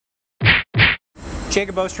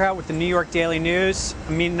Jacob Osterhout with the New York Daily News.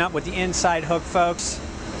 I'm meeting up with the Inside Hook folks.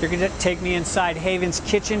 They're going to take me inside Haven's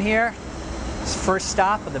kitchen here. It's the first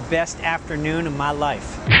stop of the best afternoon of my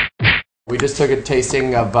life. We just took a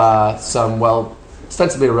tasting of some, well,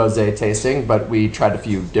 ostensibly a rosé tasting, but we tried a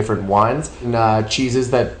few different wines and cheeses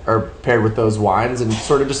that are paired with those wines, and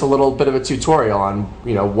sort of just a little bit of a tutorial on,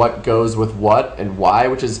 you know, what goes with what and why,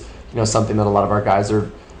 which is, you know, something that a lot of our guys are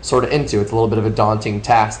sort of into. It's a little bit of a daunting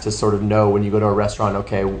task to sort of know when you go to a restaurant,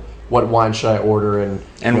 okay, what wine should I order and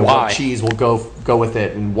you know, why? What cheese will go with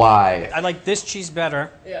it and why. I like this cheese better.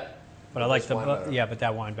 Yeah. But I like the better. yeah, but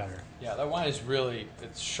that wine better. Yeah, that wine is really,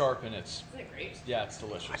 it's sharp and it's, isn't it great? Yeah, it's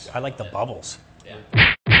delicious. I like the bubbles. Yeah.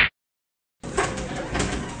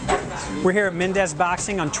 We're here at Mendez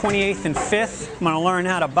Boxing on 28th and 5th. I'm going to learn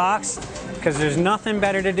how to box because there's nothing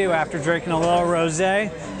better to do after drinking a little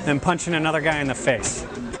rosé than punching another guy in the face.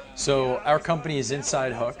 So our company is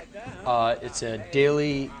Inside Hook. It's a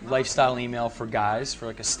daily lifestyle email for guys, for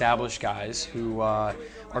like established guys who are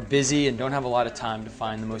busy and don't have a lot of time to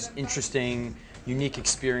find the most interesting, unique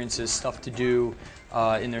experiences, stuff to do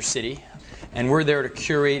in their city. And we're there to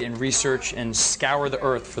curate and research and scour the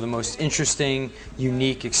earth for the most interesting,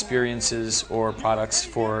 unique experiences or products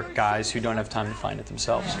for guys who don't have time to find it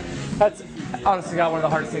themselves. That's honestly one of the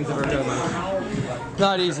hardest things I've ever done.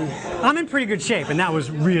 Not easy. I'm in pretty good shape, and that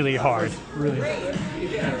was really hard. Really.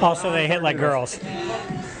 Also, they hit like girls.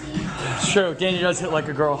 It's true, Danny does hit like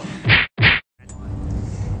a girl.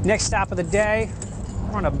 Next stop of the day,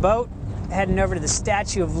 we're on a boat heading over to the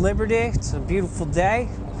Statue of Liberty. It's a beautiful day.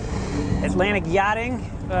 Atlantic Yachting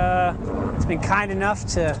has been kind enough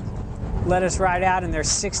to let us ride out in their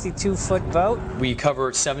 62-foot boat. We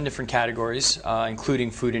cover 7 different categories,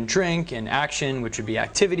 including food and drink and action, which would be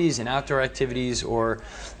activities and outdoor activities, or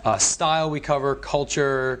style we cover,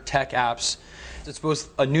 culture, tech apps. It's both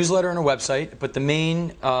a newsletter and a website, but the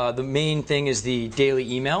main thing is the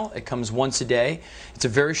daily email. It comes once a day. It's a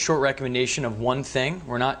very short recommendation of one thing.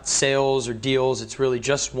 We're not sales or deals. It's really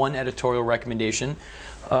just one editorial recommendation,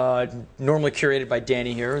 normally curated by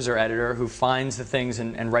Danny here, who's our editor, who finds the things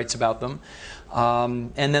and writes about them.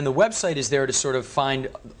 And then the website is there to sort of find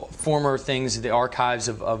former things, the archives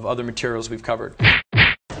of other materials we've covered.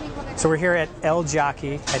 So we're here at El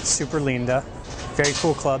Jockey at Super Linda. Very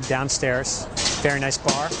cool club downstairs. Very nice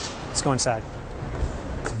bar. Let's go inside.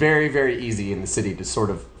 It's very, very easy in the city to sort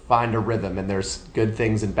of find a rhythm, and there's good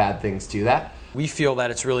things and bad things to that. We feel that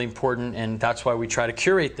it's really important, and that's why we try to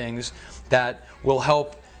curate things that will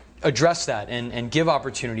help address that and give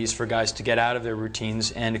opportunities for guys to get out of their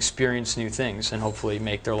routines and experience new things and hopefully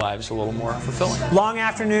make their lives a little more fulfilling. Long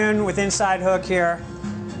afternoon with Inside Hook here.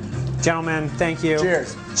 Gentlemen, thank you.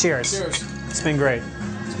 Cheers. Cheers. Cheers. It's been great.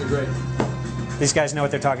 It's been great. These guys know what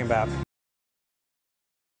they're talking about.